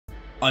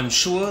I'm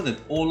sure that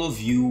all of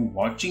you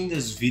watching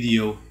this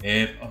video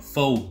have a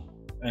phone,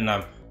 and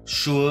I'm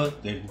sure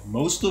that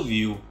most of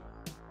you,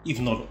 if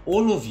not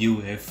all of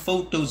you, have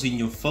photos in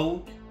your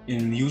phone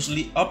and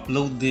usually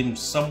upload them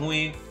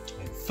somewhere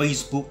on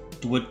Facebook,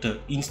 Twitter,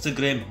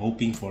 Instagram,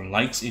 hoping for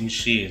likes and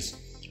shares.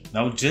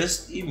 Now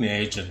just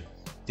imagine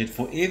that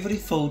for every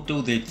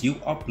photo that you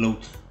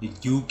upload,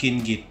 that you can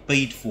get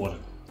paid for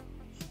it.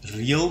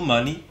 Real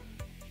money,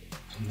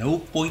 no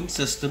point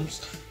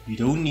systems. You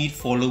don't need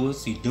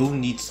followers, you don't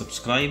need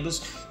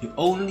subscribers, you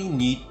only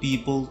need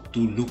people to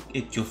look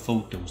at your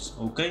photos.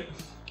 Okay,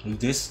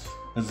 this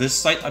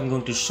site I'm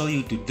going to show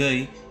you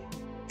today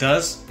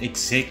does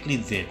exactly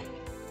that.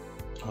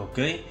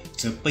 Okay,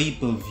 it's a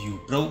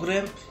pay-per-view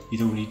program. You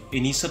don't need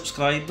any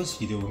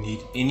subscribers, you don't need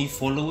any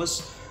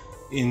followers,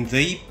 and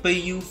they pay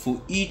you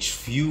for each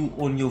view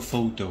on your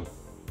photo.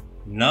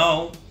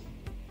 Now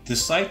the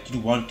site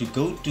you want to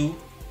go to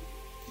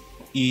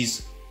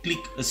is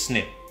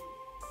CLICKASNAP.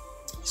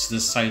 It's the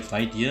site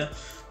right here.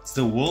 It's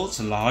the world's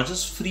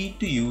largest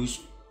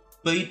free-to-use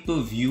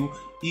pay-per-view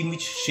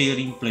image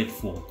sharing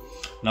platform.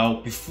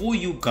 Now before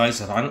you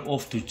guys run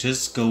off to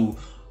just go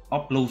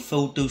upload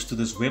photos to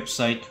this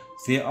website,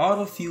 there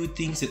are a few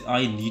things that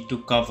I need to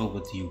cover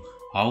with you.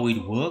 How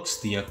it works,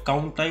 the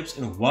account types,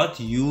 and what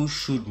you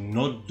should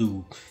not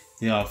do.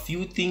 There are a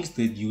few things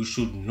that you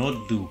should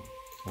not do.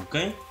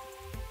 Okay,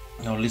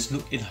 now let's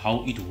look at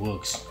how it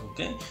works.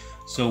 Okay,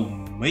 so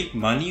make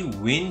money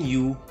when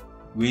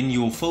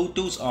your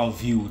photos are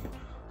viewed.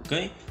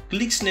 Okay,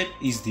 ClickSnap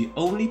is the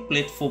only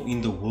platform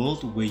in the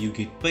world where you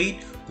get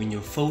paid when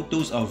your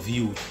photos are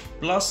viewed.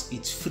 Plus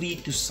it's free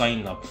to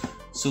sign up,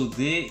 so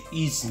there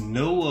is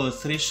no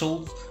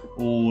threshold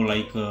or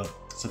like a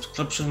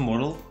subscription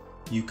model.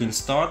 You can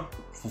start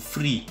for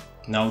free.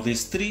 Now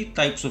there's three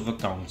types of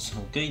accounts.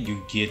 Okay,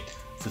 you get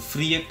the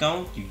free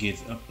account, you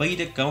get a paid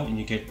account, and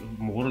you get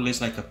more or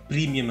less like a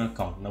premium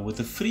account. Now with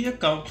the free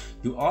account,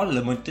 you are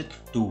limited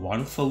to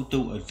one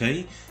photo a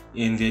day,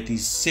 and that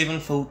is 7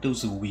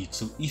 photos a week.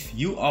 So if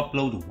you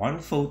upload one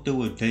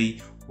photo a day,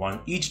 one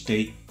each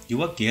day,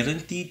 you are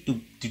guaranteed to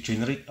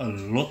generate a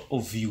lot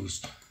of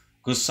views,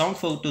 because some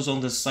photos on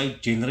the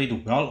site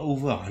generate well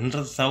over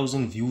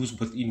 100,000 views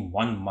within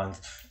 1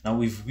 month.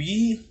 Now if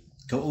we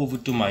go over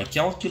to my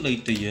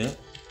calculator here,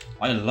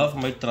 I love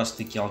my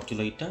trusty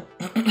calculator.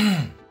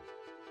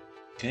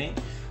 Okay,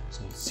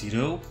 so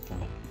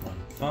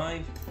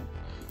 0.15,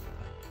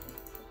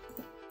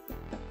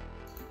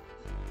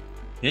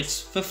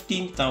 that's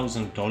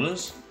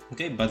 $15,000.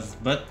 Okay, but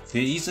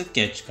there is a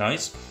catch,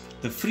 guys.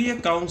 The free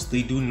accounts,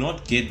 they do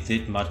not get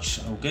that much.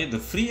 Okay, the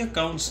free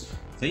accounts,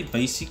 they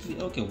basically,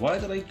 okay, why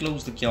did I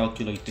close the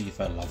calculator if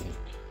I love it?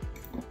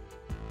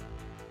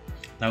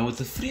 Now with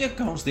the free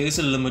accounts, there is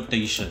a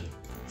limitation.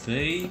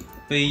 They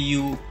pay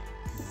you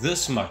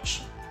this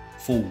much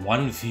for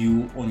one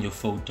view on your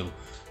photo.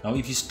 Now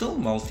if you still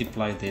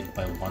multiply that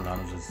by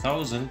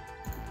 100,000,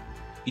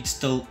 it's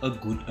still a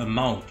good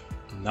amount.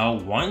 Now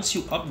once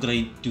you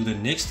upgrade to the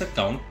next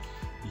account,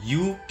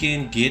 you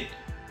can get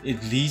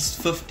at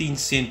least 15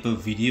 cents per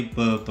video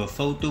per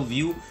photo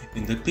view.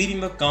 In the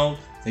premium account,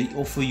 they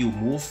offer you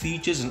more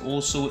features and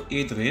also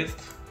ad rev,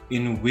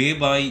 in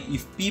whereby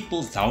if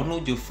people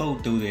download your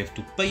photo, they have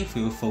to pay for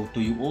your photo.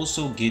 You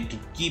also get to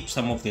keep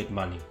some of that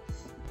money.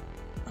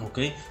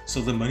 Okay,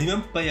 so the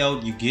minimum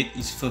payout you get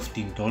is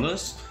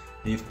 $15.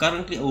 They have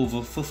currently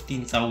over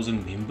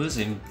 15,000 members,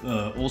 and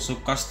also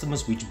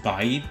customers which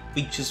buy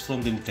pictures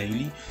from them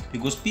daily,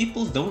 because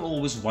people don't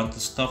always want the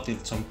stuff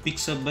that's on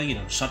Pixabay and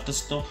on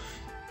Shutterstock,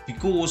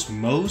 because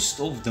most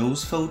of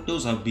those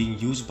photos are being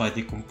used by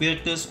their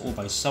competitors or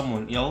by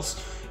someone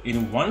else,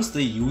 and once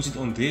they use it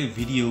on their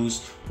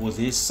videos or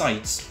their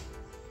sites,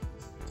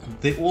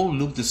 they all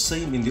look the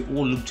same and they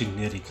all look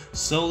generic.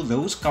 So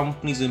those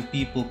companies and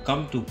people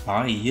come to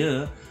buy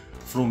here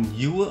from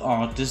newer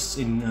artists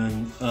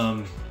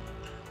and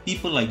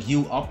people like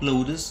you,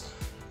 uploaders,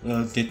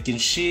 that can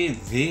share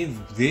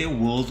their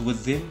world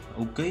with them.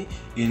 Okay,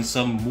 and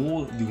some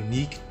more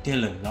unique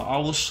talent. Now I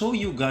will show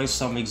you guys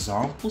some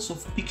examples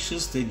of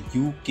pictures that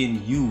you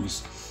can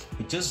use,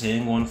 but just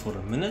hang on for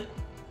a minute.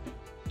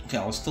 Okay,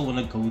 I'll still want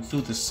to go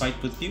through the site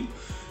with you.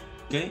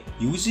 Okay,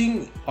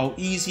 using our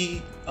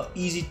easy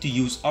to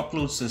use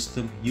upload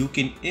system, you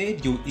can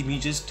add your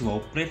images to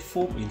our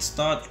platform and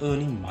start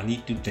earning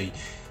money today.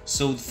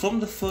 So from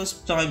the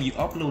first time you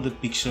upload a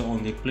picture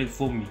on the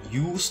platform,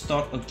 you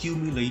start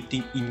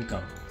accumulating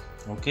income.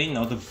 Okay,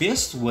 now the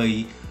best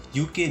way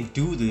you can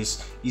do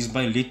this is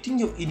by letting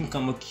your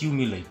income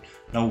accumulate.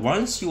 Now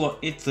once you are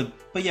at the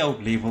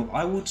payout level,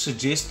 I would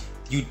suggest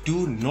you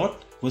do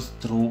not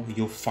withdraw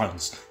your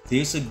funds.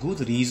 There's a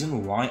good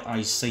reason why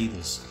I say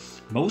this.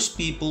 Most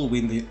people,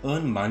 when they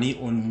earn money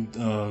on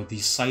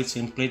these sites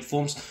and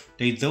platforms,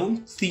 they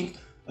don't think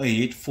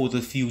ahead for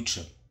the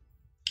future.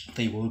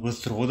 They will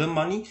withdraw the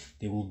money,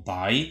 they will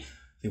buy,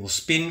 they will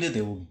spend it,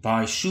 they will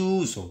buy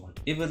shoes or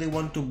whatever they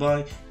want to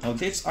buy. Now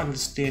that's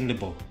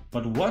understandable,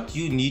 but what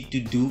you need to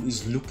do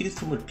is look at it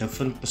from a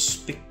different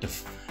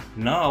perspective.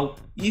 Now,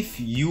 if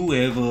you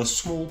have a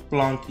small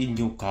plant in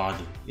your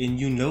garden and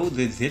you know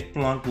that that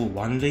plant will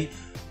one day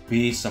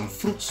bear some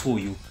fruits for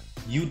you,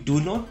 you do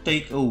not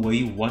take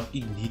away what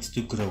it needs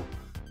to grow.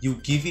 You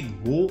give it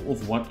more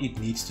of what it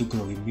needs to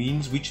grow.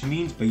 Which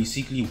means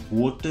basically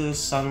water,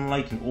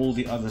 sunlight, and all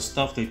the other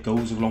stuff that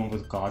goes along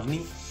with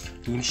gardening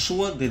to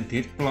ensure that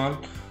that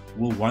plant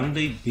will one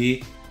day bear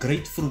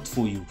great fruit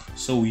for you.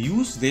 So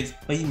use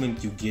that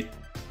payment you get.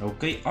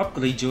 Okay,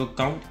 upgrade your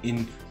account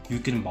and you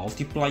can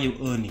multiply your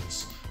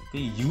earnings.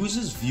 Okay,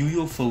 users view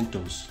your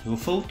photos. Your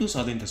photos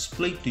are then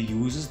displayed to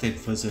users that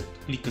visit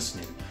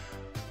CLICKASNAP.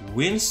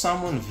 When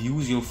someone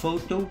views your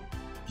photo,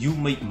 you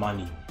make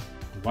money.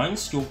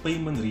 Once your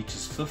payment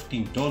reaches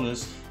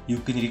 $15, you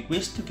can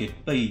request to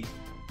get paid.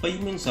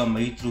 Payments are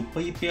made through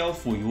PayPal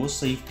for your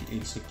safety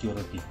and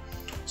security.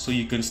 So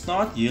you can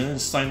start here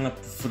and sign up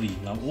for free.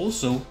 Now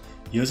also,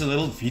 here's a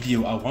little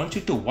video. I want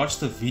you to watch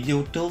the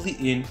video till the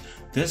end.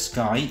 This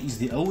guy is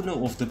the owner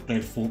of the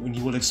platform and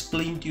he will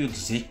explain to you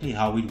exactly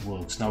how it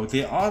works. Now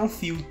there are a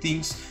few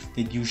things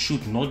that you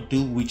should not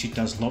do which it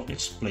does not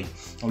explain.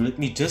 Now let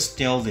me just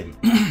tell them.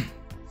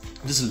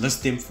 Just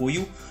list them for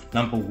you.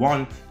 Number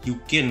 1, you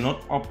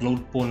cannot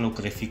upload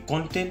pornographic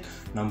content.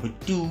 Number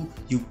 2,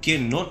 you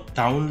cannot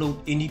download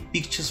any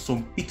pictures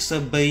from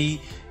Pixabay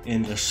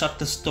and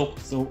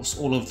Shutterstock,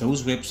 all of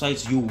those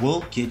websites. You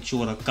will get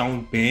your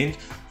account banned.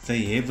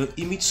 They have an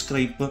image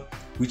scraper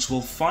which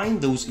will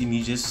find those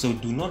images, so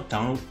do not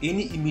download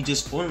any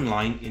images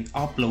online and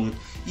upload it.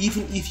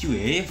 Even if you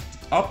have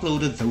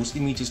uploaded those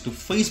images to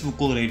Facebook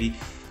already,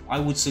 I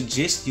would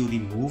suggest you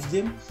remove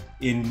them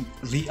and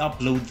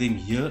re-upload them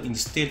here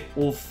instead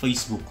of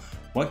Facebook.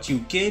 What you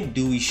can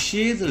do is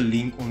share the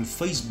link on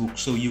Facebook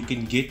so you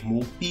can get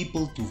more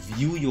people to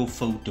view your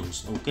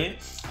photos. Okay,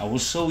 I will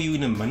show you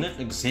in a minute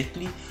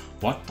exactly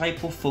what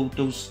type of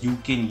photos you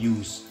can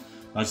use.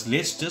 But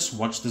let's just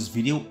watch this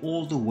video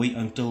all the way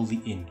until the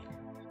end.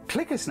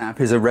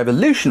 CLICKASNAP is a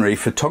revolutionary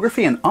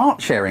photography and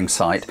art sharing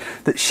site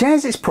that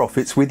shares its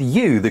profits with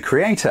you, the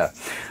creator,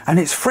 and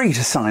it's free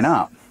to sign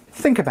up.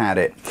 Think about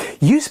it.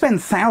 You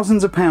spend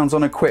thousands of pounds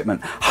on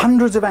equipment,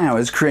 hundreds of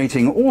hours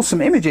creating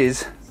awesome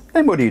images,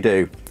 then what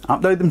do?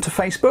 Upload them to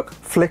Facebook,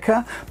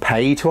 Flickr,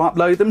 pay to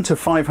upload them to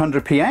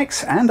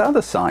 500px and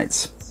other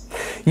sites.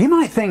 You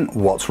might think,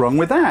 what's wrong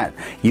with that?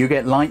 You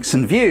get likes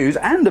and views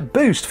and a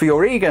boost for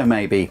your ego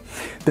maybe.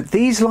 But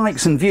these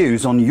likes and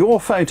views on your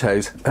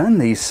photos earn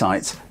these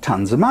sites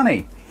tons of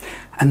money.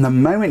 And the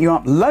moment you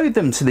upload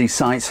them to these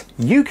sites,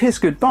 you kiss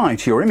goodbye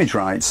to your image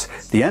rights.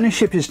 The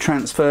ownership is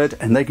transferred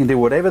and they can do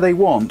whatever they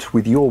want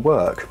with your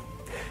work.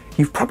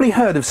 You've probably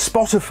heard of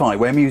Spotify,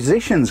 where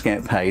musicians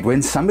get paid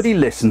when somebody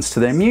listens to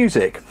their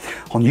music.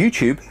 On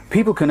YouTube,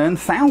 people can earn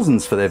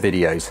thousands for their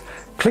videos.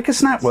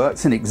 CLICKASNAP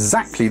works in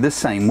exactly the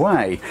same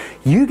way.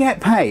 You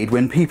get paid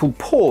when people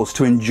pause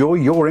to enjoy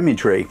your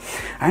imagery,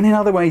 and in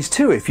other ways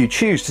too if you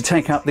choose to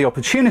take up the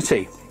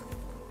opportunity.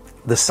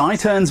 The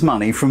site earns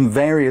money from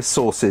various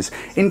sources,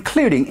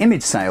 including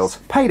image sales,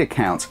 paid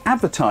accounts,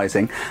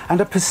 advertising,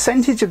 and a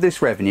percentage of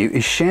this revenue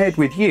is shared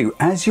with you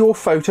as your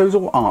photos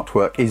or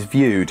artwork is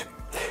viewed.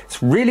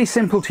 It's really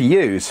simple to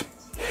use.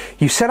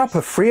 You set up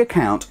a free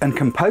account and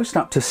can post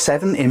up to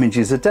 7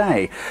 images a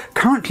day.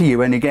 Currently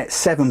you only get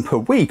 7 per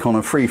week on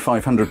a free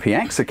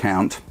 500px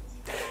account.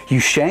 You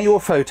share your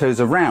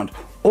photos around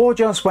or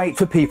just wait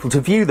for people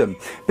to view them.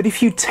 But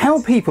if you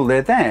tell people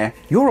they're there,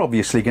 you're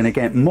obviously going to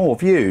get more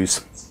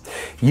views.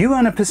 You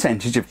earn a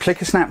percentage of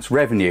CLICKASNAP's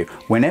revenue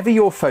whenever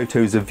your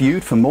photos are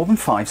viewed for more than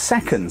 5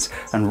 seconds.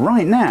 And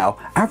right now,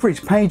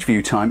 average page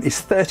view time is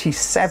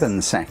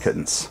 37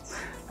 seconds.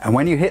 And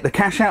when you hit the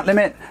cash out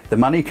limit, the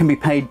money can be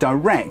paid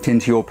direct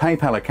into your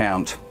PayPal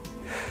account.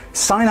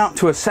 Sign up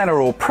to a seller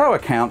or pro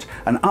account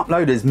and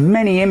upload as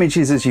many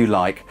images as you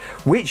like,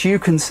 which you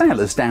can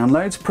sell as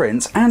downloads,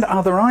 prints and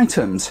other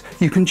items.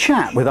 You can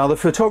chat with other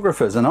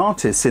photographers and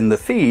artists in the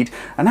feed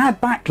and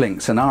add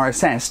backlinks and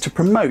RSS to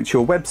promote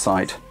your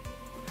website.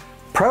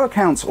 Pro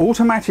accounts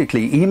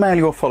automatically email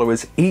your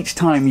followers each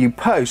time you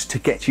post to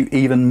get you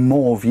even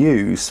more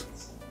views.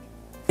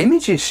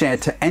 Images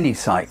shared to any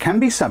site can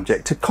be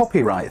subject to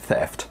copyright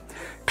theft.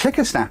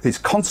 CLICKASNAP is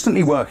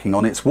constantly working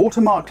on its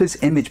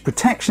watermarkless image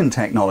protection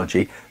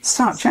technology,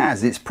 such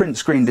as its print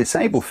screen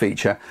disable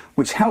feature,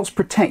 which helps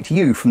protect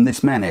you from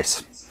this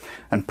menace.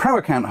 And pro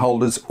account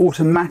holders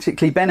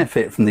automatically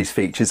benefit from these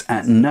features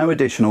at no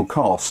additional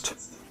cost.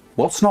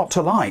 What's not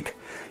to like?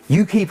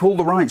 You keep all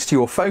the rights to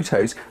your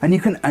photos and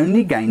you can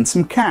only gain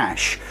some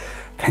cash.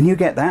 Can you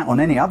get that on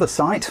any other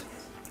site?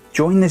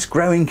 Join this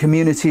growing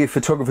community of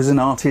photographers and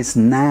artists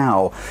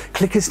now.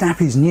 CLICKASNAP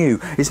is new.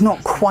 It's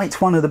not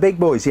quite one of the big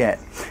boys yet,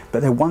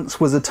 but there once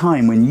was a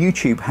time when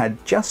YouTube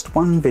had just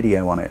one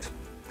video on it.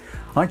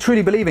 I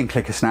truly believe in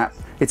CLICKASNAP.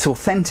 It's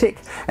authentic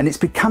and it's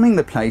becoming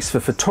the place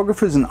for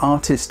photographers and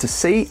artists to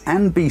see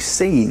and be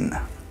seen.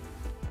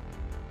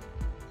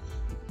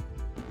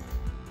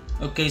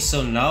 Okay,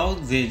 so now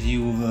that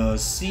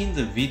you've seen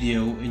the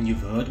video and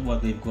you've heard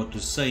what they've got to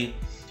say,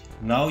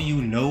 now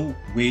you know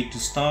where to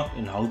start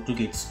and how to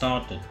get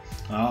started.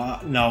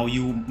 Now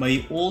you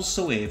may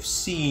also have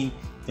seen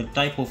the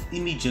type of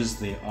images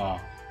there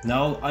are.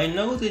 Now I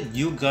know that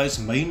you guys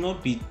may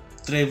not be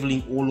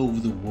traveling all over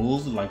the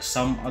world like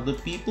some other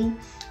people.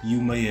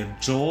 You may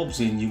have jobs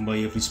and you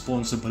may have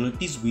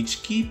responsibilities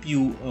which keep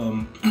you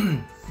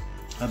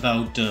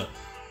about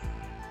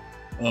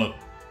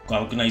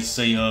how can I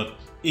say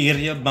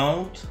area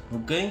bound,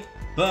 okay?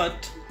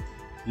 But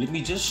let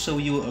me just show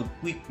you a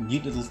quick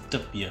neat little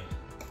tip here.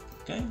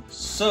 Okay,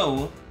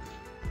 so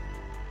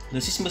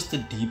this is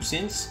Mr. Deep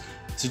Sense.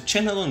 It's a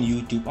channel on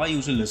YouTube. I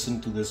usually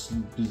listen to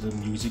the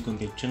music on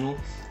their channel,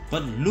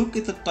 but look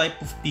at the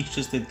type of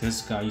pictures that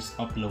this guy is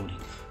uploading.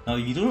 Now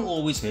you don't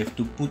always have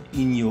to put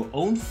in your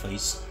own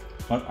face,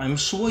 but I'm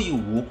sure you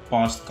walk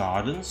past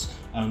gardens.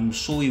 I'm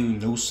sure you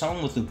know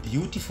someone with a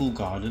beautiful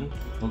garden.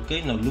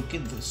 Okay, now look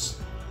at this.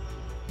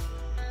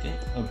 Okay,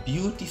 a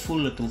beautiful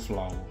little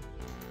flower.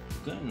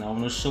 Okay, now I'm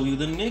going to show you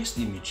the next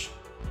image.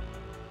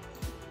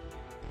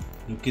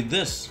 Look at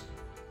this.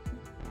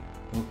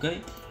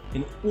 Okay,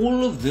 and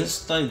all of these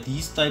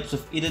types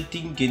of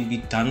editing can be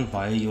done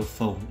via your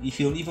phone. If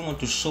you don't even want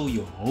to show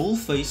your whole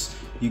face,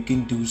 you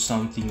can do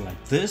something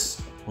like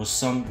this, or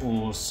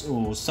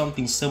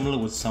something similar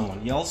with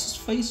someone else's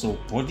face or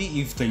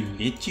body if they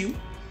let you.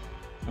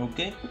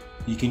 Okay,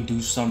 you can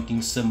do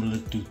something similar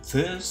to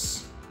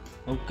this.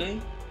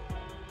 Okay,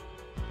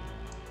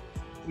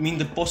 I mean,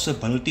 the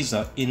possibilities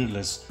are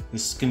endless.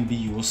 This can be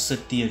your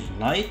city at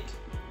night.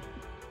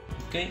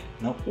 Okay,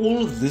 now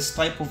all of this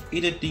type of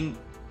editing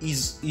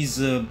is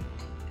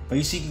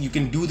basically you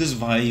can do this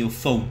via your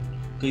phone.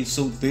 Okay,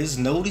 so there's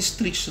no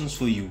restrictions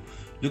for you.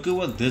 Look at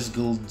what this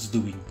girl is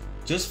doing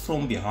just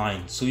from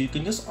behind. So you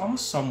can just ask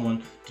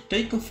someone to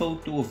take a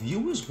photo of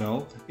you as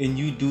well, and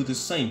you do the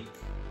same.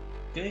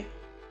 Okay,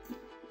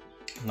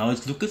 now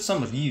let's look at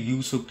some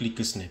reviews for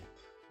CLICKASNAP.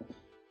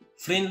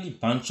 Friendly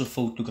bunch of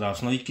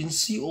photographs. Now you can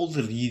see all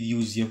the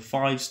reviews here,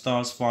 5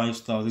 stars, 5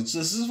 stars.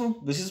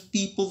 This is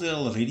people that are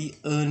already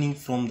earning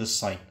from the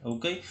site.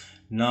 Okay,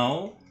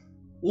 now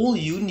all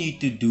you need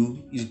to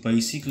do is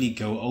basically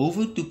go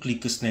over to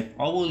CLICKASNAP.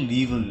 I will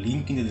leave a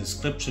link in the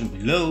description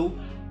below.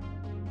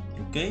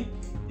 Okay,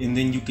 and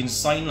then you can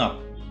sign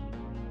up.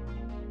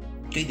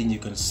 Okay, then you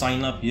can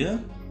sign up here,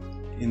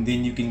 and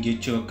then you can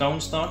get your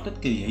account started,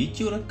 create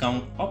your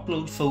account,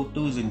 upload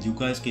photos, and you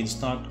guys can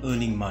start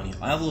earning money.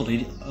 I've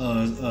already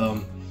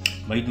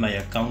made my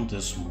account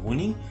this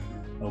morning.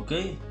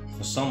 Okay,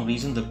 for some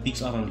reason the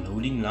pics aren't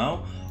loading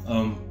now,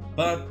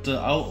 but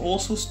I'll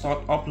also start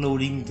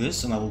uploading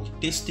this, and I will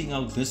be testing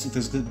out this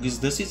because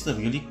this is a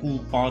really cool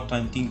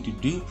part-time thing to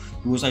do,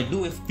 because I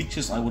do have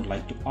pictures I would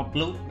like to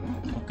upload.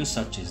 Okay,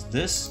 such as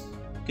this.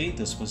 Okay,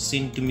 this was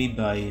sent to me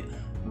by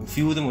a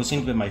few of them was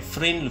sent by my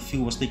friend, a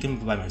few was taken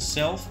by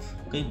myself.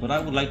 Okay, but I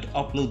would like to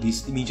upload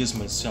these images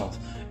myself.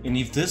 And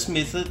if this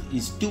method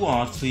is too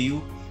hard for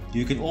you,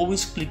 you can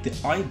always click the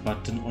I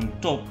button on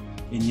top,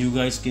 and you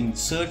guys can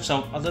search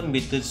out other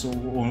methods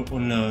on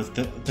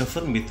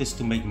different methods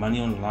to make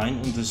money online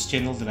on this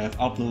channel that I've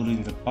uploaded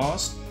in the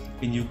past,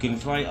 and you can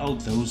try out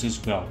those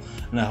as well.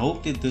 And I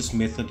hope that this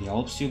method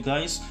helps you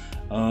guys.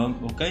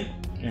 Okay,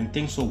 and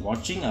thanks for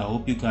watching. I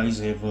hope you guys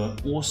have an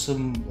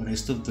awesome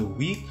rest of the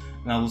week,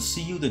 and I will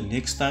see you the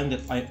next time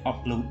that I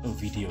upload a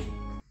video.